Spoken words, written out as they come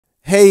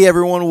Hey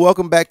everyone,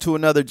 welcome back to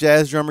another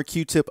Jazz Drummer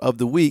Q-Tip of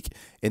the week.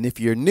 And if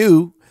you're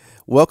new,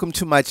 welcome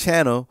to my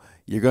channel.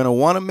 You're going to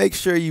want to make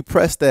sure you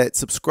press that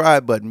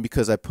subscribe button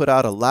because I put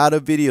out a lot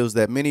of videos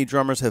that many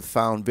drummers have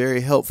found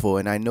very helpful,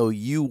 and I know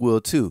you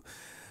will too.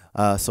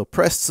 So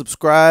press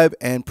subscribe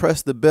and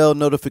press the bell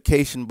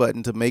notification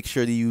button to make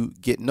sure that you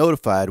get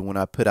notified when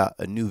I put out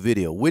a new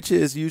video, which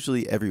is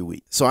usually every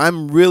week. So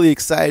I'm really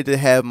excited to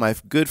have my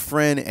good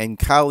friend and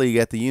colleague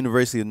at the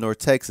University of North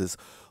Texas,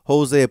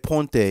 Jose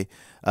Aponte,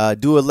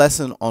 do a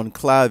lesson on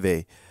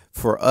clave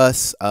for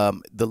us.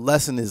 The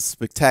lesson is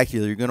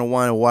spectacular. You're going to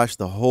want to watch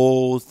the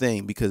whole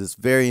thing because it's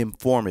very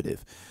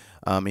informative.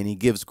 And he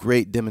gives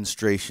great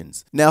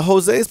demonstrations. Now,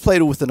 Jose has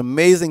played with an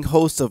amazing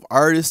host of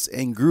artists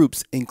and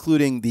groups,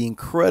 including the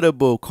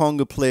incredible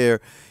conga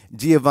player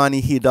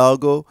Giovanni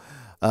Hidalgo,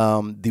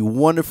 the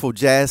wonderful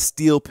jazz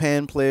steel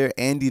pan player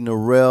Andy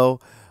Norell,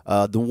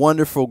 the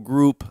wonderful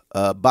group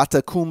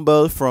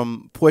Batacumba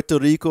from Puerto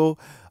Rico,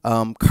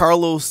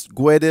 Carlos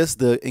Guedes,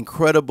 the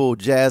incredible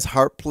jazz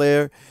harp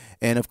player,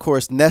 and of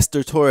course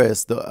Nestor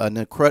Torres,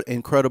 an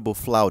incredible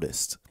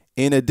flautist.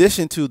 In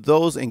addition to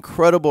those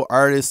incredible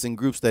artists and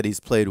groups that he's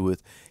played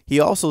with, he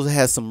also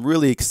has some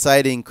really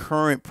exciting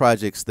current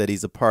projects that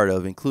he's a part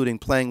of, including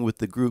playing with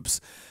the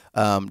groups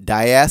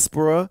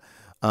Diaspora,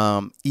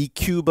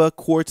 E-Cuba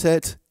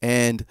Quartet,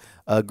 and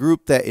a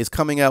group that is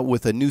coming out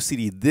with a new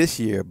CD this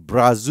year,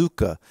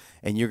 Brazuca,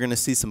 and you're going to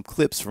see some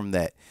clips from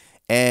that.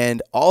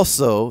 And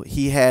also,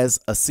 he has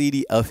a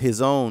CD of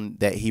his own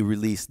that he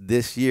released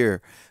this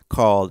year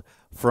called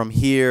From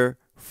Here,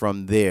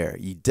 From There.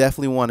 You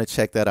definitely want to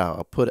check that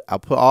out. I'll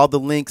put all the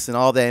links and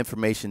all that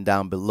information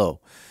down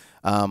below.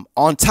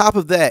 On top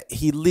of that,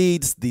 he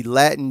leads the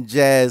Latin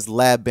Jazz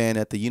Lab Band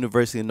at the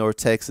University of North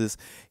Texas.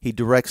 He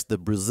directs the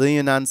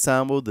Brazilian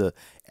ensemble, the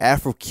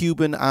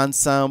Afro-Cuban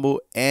ensemble,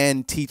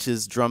 and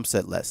teaches drum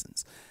set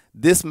lessons.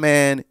 This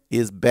man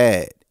is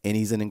bad, and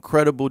he's an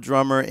incredible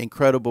drummer,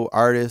 incredible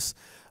artist,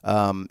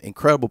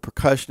 incredible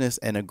percussionist,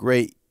 and a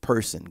great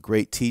person,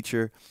 great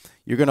teacher.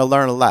 You're going to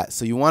learn a lot.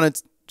 So you want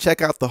to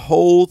check out the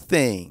whole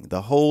thing,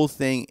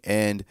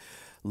 and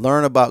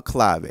learn about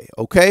clave.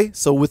 Okay,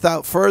 so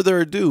without further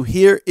ado,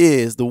 here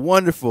is the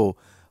wonderful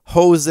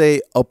Jose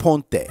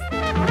Aponte.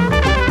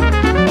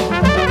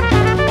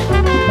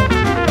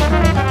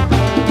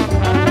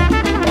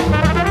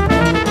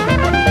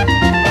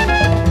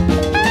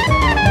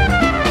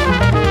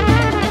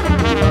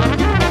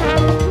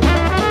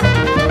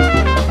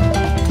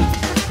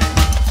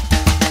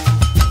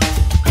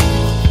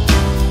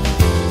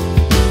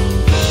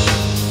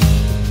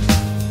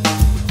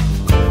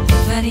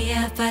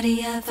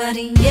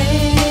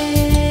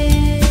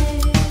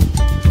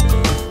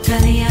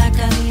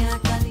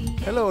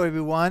 Hello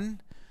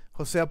everyone,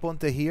 Jose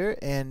Aponte here,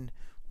 and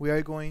we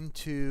are going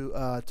to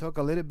talk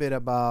a little bit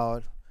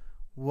about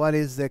what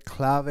is the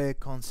clave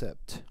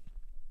concept.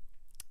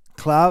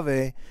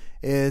 Clave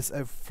is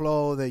a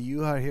flow that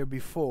you have heard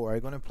before.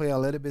 I'm going to play a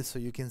little bit so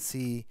you can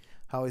see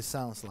how it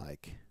sounds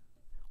like.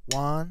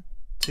 1,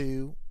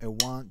 2,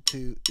 and 1,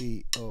 2,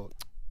 E, O.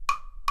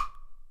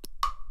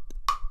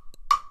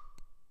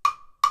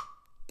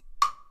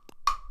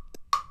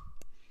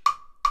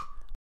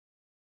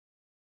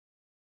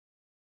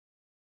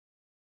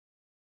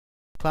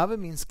 Clave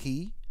means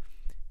key,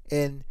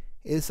 and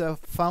it's a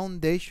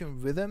foundation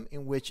rhythm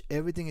in which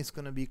everything is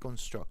going to be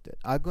constructed.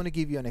 I'm going to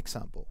give you an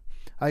example.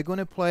 I'm going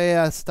to play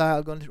a style,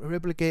 I'm going to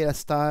replicate a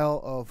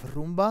style of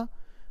rumba,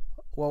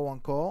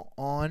 guaguanco,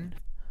 on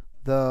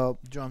the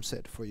drum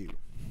set for you.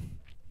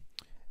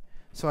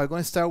 So I'm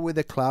going to start with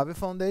the clave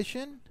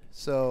foundation.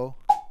 So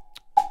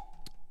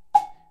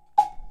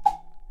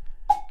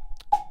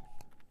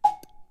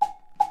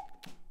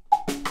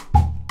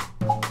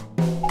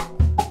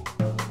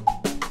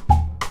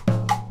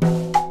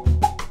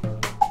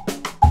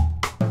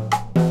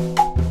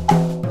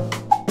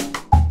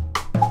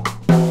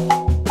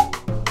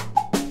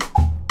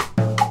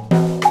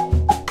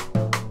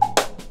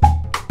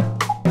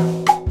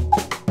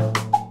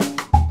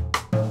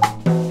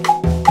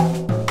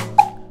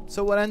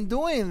So what I'm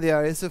doing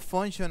there is a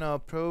function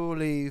of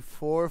probably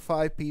 4 or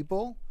 5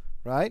 people,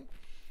 right?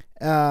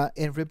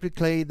 And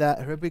replicating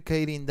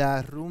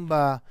that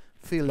rumba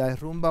feel, that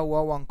rumba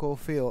guaguanco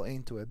feel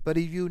into it. But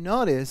if you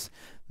notice,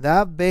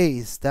 that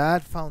base,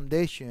 that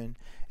foundation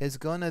is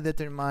gonna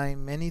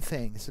determine many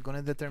things. It's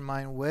gonna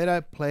determine where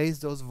I place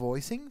those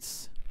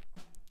voicings.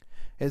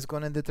 It's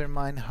gonna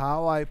determine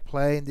how I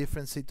play in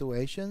different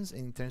situations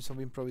in terms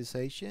of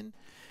improvisation.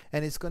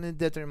 And it's going to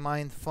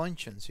determine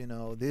functions. You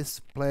know, this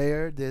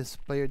player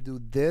do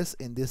this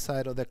in this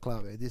side of the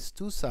clave. These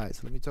two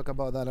sides. Let me talk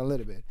about that a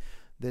little bit.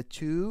 The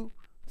 2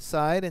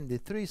 side and the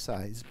 3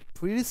 sides.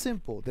 Pretty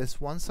simple. There's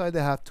one side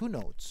that have 2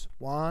 notes.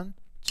 1,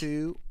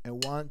 2,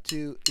 and 1,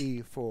 2,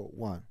 E, 4,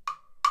 1.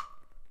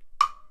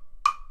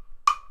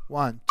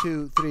 1,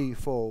 2, 3,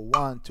 4,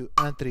 1, 2,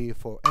 and 3,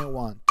 4, and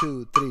 1,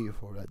 2, 3,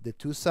 4. Right? The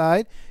 2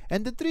 side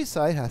and the 3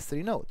 side has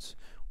 3 notes.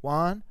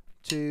 1,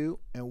 2,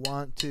 and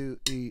 1, 2,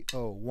 E,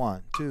 O.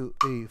 1, 2,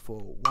 E, 4,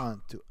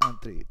 1, 2,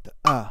 and 3.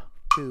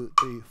 2,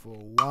 3, 4,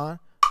 1,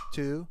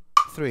 2,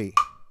 3.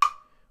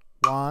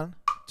 1,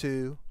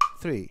 2,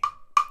 3.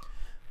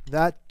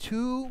 That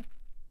two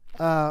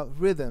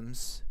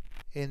rhythms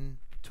in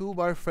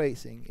two-bar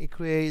phrasing, it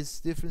creates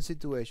different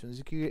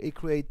situations. It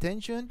creates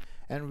tension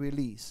and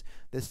release.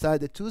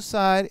 The two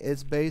side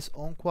is based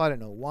on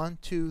quaterno, 1,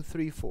 2,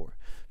 3, 4.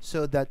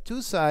 So that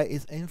two side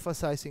is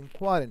emphasizing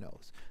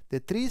quaternos. The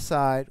three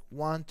side,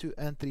 1, 2,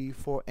 and 3,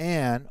 4,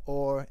 and,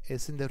 or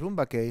it's in the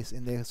rumba case.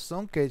 In the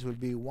song case will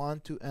be 1,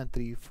 2, and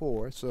 3,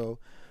 4. So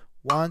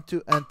 1,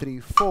 2, and 3,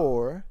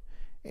 4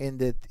 in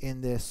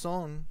the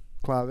song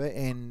clave.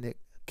 In the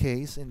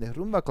case, in the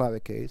rumba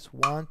clave case,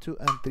 1, 2,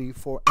 and 3,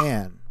 4,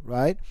 and,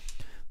 right?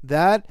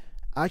 That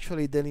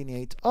actually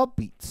delineates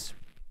upbeats.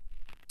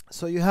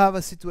 So you have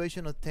a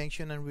situation of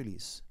tension and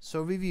release.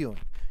 So reviewing,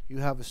 you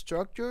have a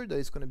structure that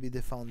is going to be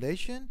the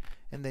foundation,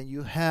 and then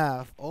you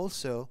have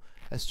also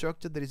a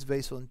structure that is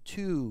based on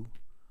two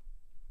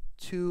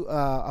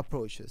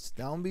approaches,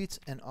 downbeats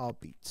and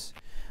upbeats.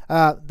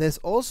 There's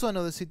also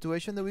another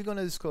situation that we're going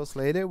to discuss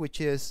later, which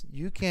is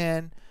you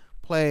can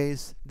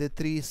place the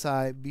three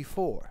side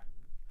before.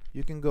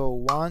 You can go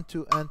 1,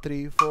 2, and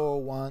 3,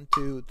 4, 1,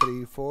 2,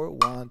 3, 4,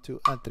 1,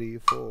 2, and 3,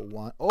 4,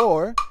 1,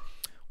 or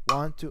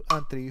 1, 2,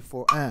 and 3,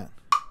 4, and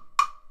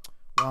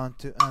 1,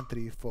 2, and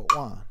 3, 4,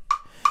 1.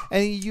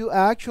 And you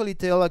actually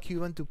tell a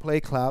Cuban to play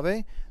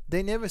clave,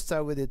 they never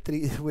start with the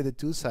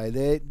two side.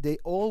 They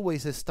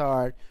always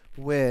start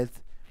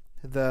with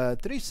the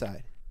three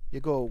side.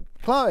 You go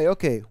clave,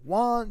 okay,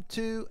 1,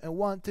 2, and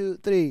 1, 2,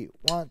 3,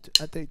 1, 2,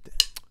 and 3,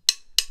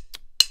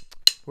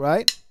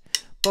 right?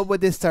 But when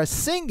they start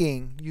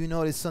singing, you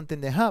notice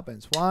something that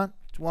happens. 1,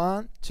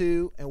 1,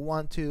 2, and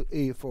 1, 2,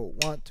 3, 4,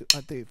 1, 2,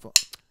 and 3, 4.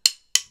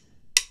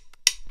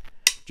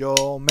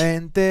 Yo me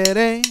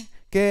enteré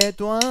que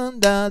tú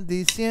andas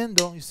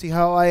diciendo. You see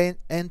how I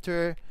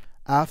enter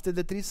after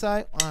the three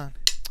side? 1.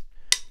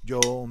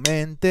 Yo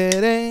me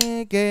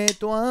enteré que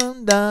tú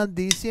andas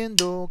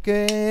diciendo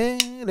que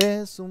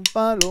eres un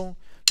palo,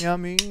 mi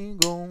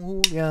amigo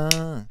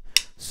Julián.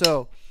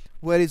 So,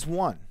 where is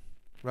 1?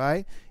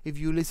 Right? If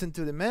you listen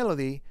to the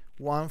melody,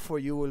 1 for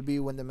you will be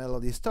when the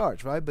melody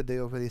starts, right? But they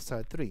already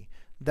start 3.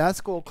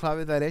 That's called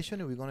clave direction,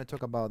 and we're going to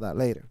talk about that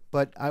later.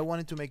 But I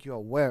wanted to make you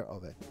aware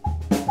of it.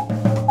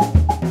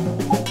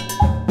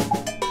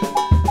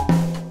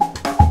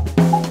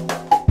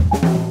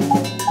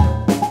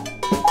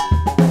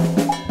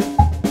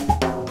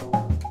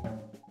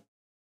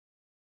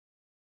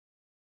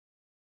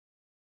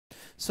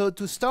 So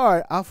to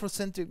start,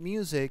 Afrocentric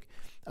music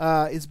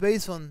is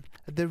based on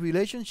the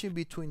relationship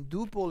between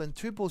duple and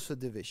triple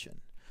subdivision.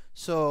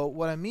 So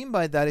what I mean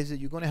by that is that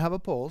you're going to have a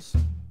pulse.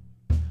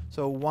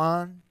 So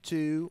 1,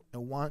 2,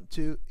 and 1,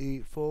 2,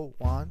 3, 4,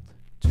 1,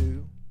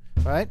 2,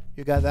 right?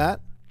 You got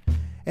that?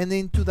 And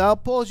then to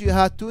that pulse, you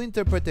have two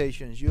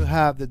interpretations. You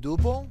have the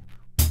duple,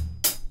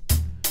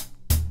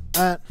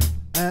 and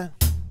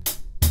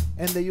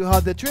then you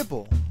have the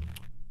triple.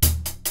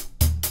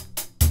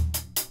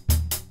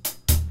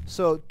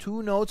 So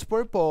 2 notes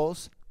per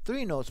pulse,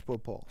 3 notes per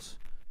pulse.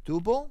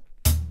 Duple,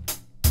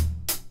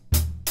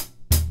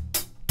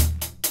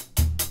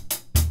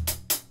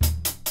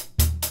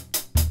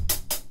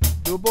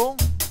 duple,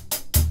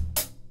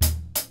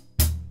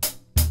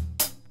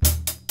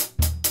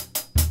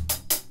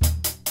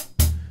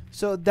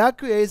 so that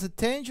creates a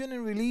tension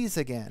and release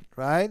again,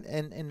 right?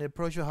 And the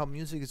approach of how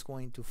music is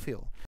going to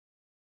feel.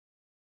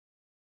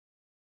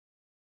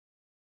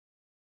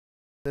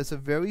 There's a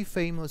very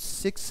famous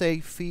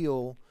 6/8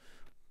 feel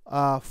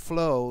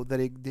flow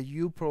that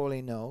you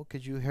probably know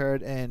because you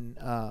heard in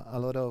a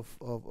lot of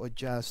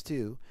jazz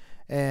too,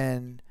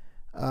 and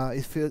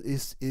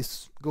it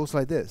goes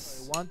like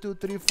this: 1, 2,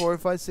 3, 4,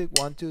 5, 6.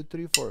 1, 2,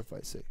 3, 4,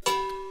 5, 6.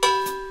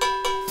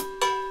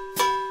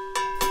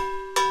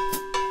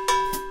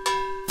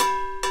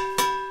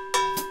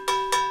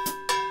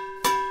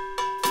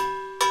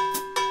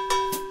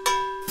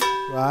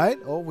 Right?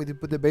 Oh, we did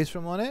put the bass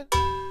drum on it.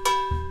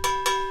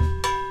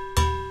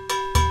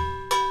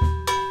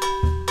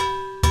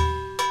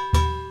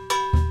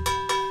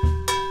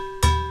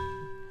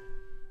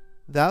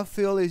 That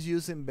feel is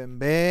used in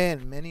bembe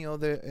and many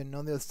other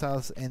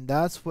styles, and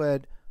that's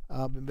what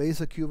bembe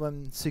is a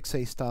Cuban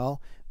 6/8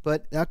 style,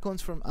 but that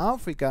comes from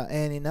Africa,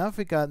 and in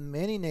Africa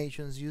many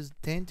nations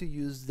tend to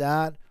use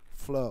that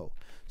flow.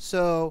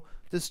 So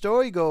the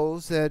story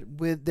goes that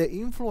with the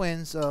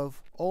influence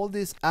of all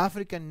these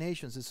African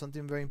nations, it's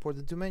something very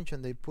important to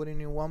mention, they put it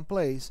in one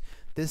place,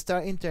 they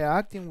start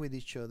interacting with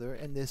each other,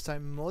 and they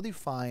start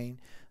modifying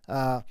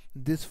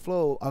this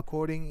flow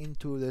according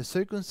into the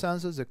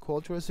circumstances, the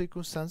cultural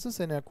circumstances,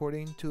 and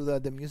according to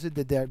the music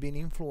that they are being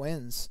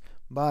influenced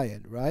by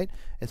it, right?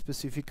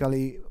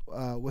 Specifically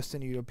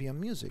Western European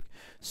music.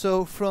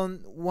 So from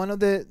one of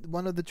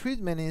the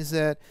treatment is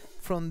that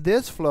from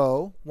this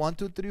flow, 1,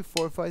 2, 3,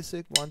 4, 5,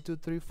 6, 1, 2,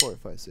 3, 4,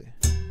 5, 6.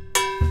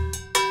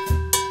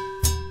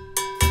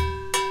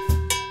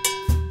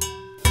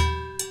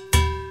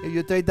 If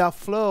you take that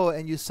flow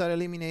and you start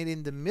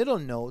eliminating the middle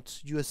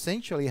notes, you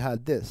essentially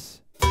had this.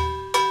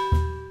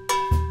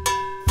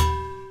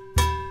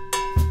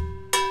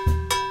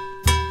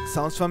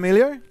 Sounds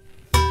familiar?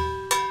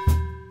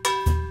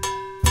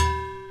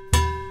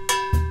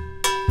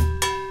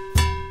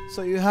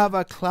 So you have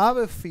a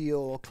clave feel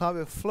or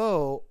clave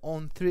flow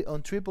on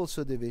triple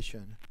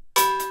subdivision.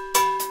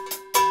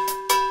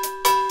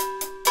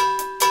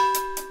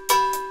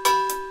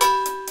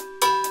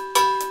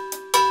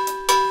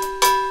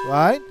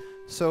 Right?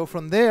 So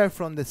from there,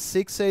 from the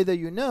 6A that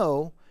you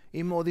know,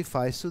 it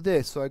modifies to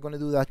this. So I'm going to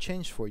do that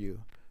change for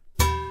you.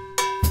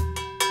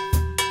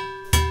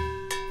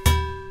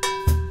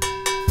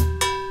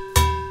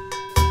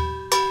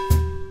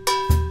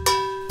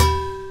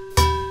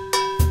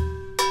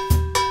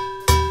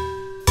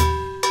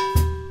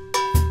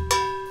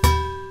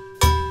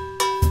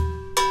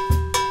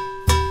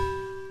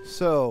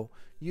 So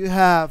you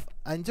have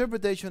an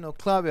interpretation of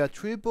clave, a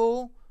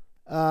triple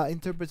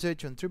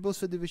triple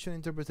subdivision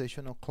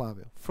interpretation of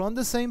clave from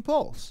the same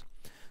pulse.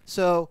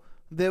 So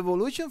the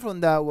evolution from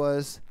that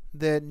was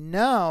that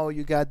now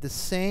you got the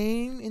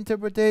same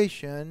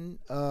interpretation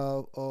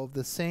of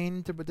the same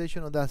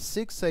interpretation of that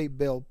 6/8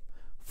 bell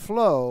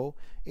flow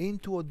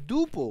into a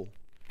duple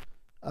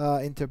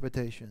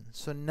interpretation.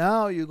 So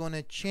now you're going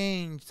to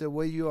change the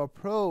way you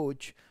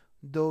approach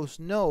those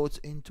notes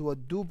into a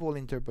duple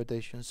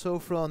interpretation. So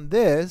from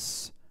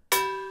this,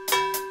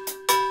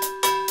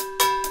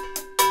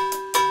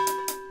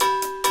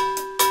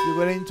 you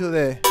go into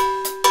the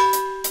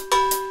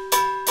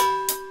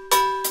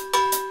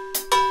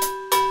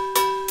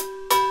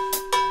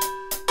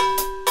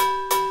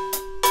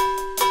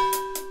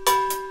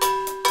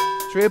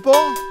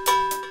triple,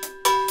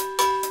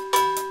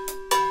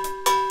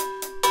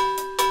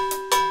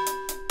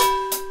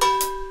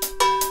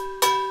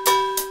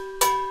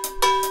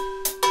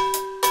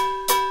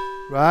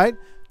 right?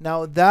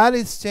 Now that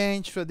is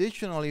changed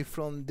traditionally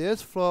from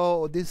this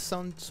flow or this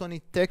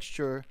sonic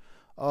texture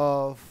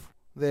of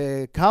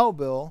the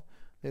cowbell,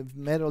 the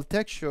metal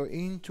texture,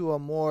 into a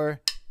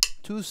more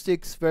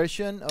 2/6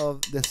 version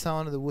of the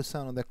sound of the wood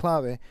sound of the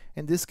clave.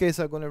 In this case,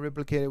 I'm going to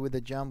replicate it with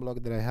the jam block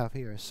that I have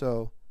here.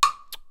 So,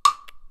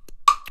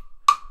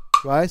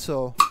 right?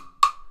 So,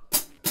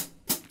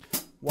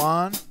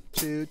 1,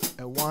 2,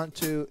 1,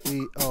 2,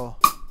 E, O.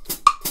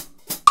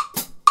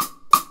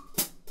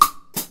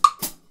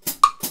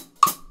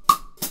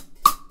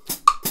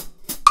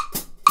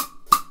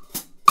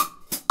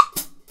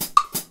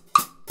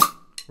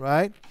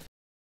 Right?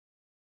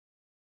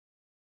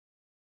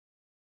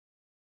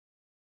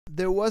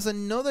 There was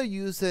another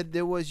use that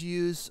there was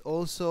used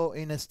also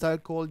in a style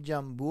called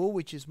jambu,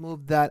 which is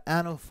moved that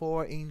anno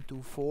 4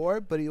 into 4,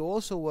 but it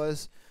also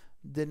was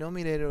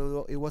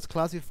denominated, it was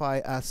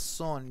classified as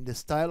son. The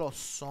style of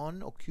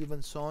son or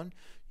Cuban son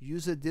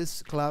uses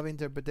this clave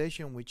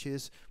interpretation, which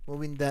is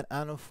moving that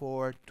anno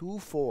 4 to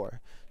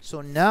 4. So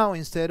now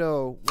instead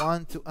of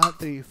 1, 2, and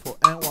 3, 4,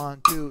 and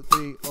 1, 2,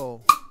 3,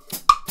 oh.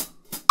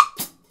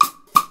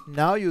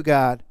 Now you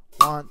got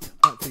 1,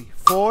 2, 3,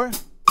 4,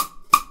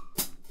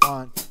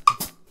 1,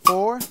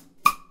 4,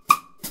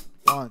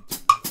 1,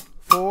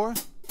 4,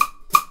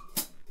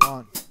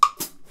 1,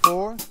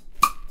 4,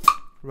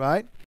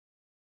 right?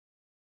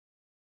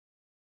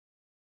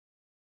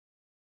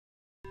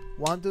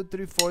 1, 2,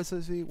 3, 4,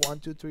 so see 1,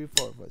 2, 3,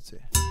 4, let's see.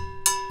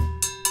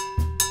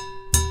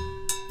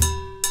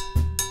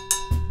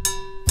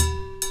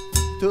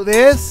 To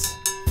this,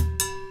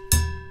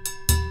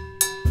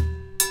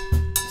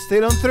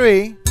 still on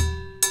 3.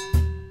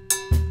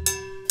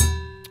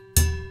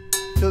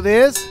 To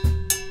this,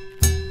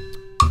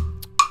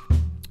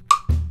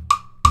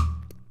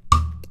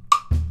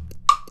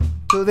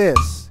 to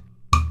this,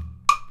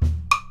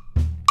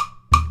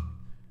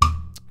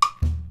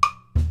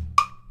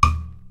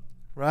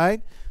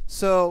 right?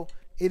 So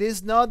it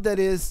is not that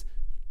it's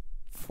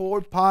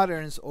 4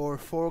 patterns or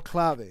 4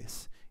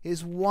 claves.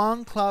 It's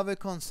one clave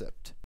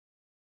concept.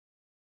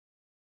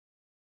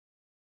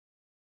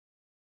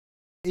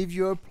 If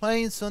you're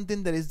playing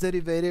something that is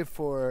derivated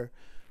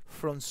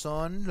from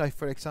son, like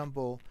for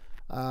example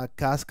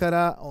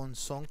cascara on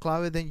son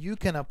clave, then you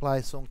can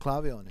apply son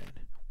clave on it.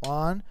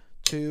 1,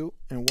 2,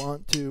 and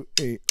 1, 2,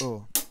 8,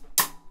 oh.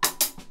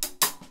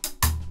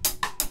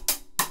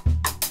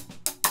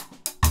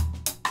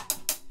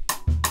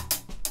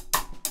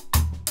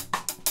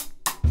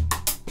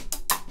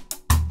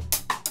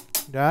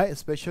 Right,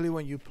 especially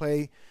when you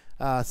play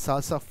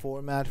salsa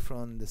format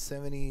from the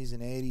 70s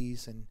and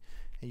 80s, and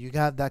you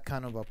got that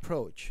kind of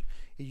approach.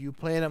 If you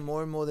play a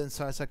more modern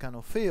salsa kind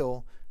of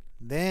feel,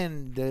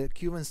 then the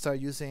Cubans start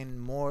using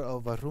more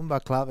of a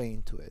rumba clave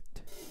into it.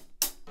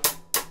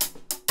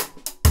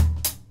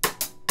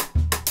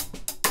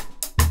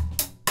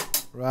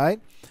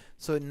 Right?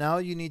 So now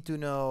you need to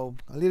know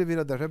a little bit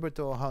of the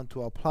repertoire, how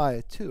to apply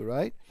it too,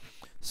 right?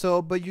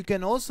 So, but you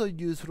can also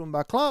use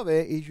rumba clave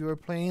if you're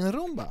playing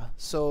rumba.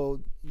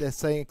 So the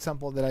same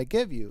example that I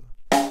gave you.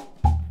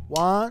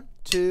 1,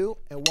 2,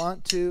 and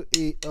 1, 2,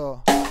 E,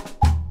 O.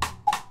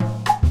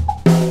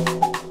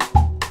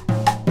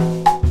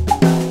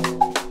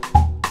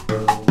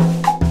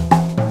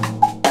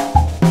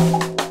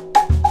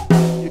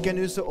 You can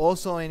use it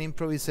also in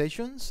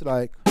improvisations,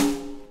 like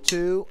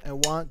 2,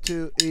 and 1,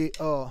 2,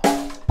 oh.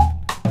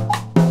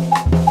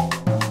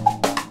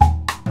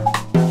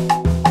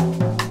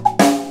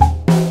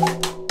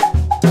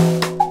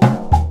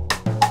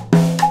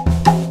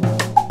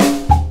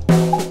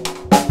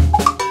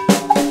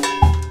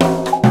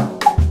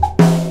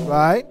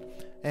 Right?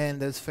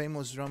 And there's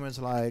famous drummers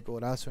like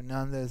Horacio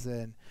Hernandez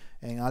and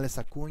Alex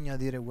Acuña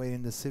did it way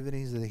in the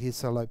 70s, that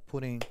he's like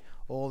putting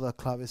all the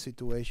clave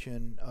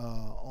situation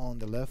on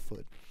the left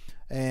foot.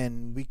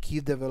 And we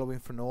keep developing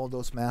from all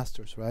those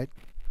masters, right?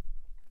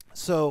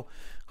 So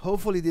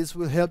hopefully this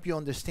will help you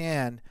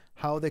understand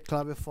how the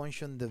clave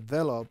function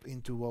developed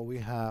into what we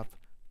have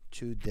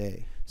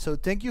today. So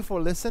thank you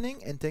for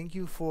listening, and thank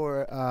you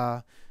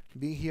for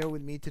being here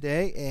with me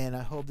today, and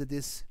I hope that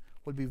this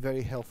will be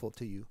very helpful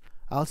to you.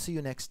 I'll see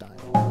you next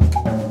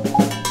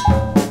time.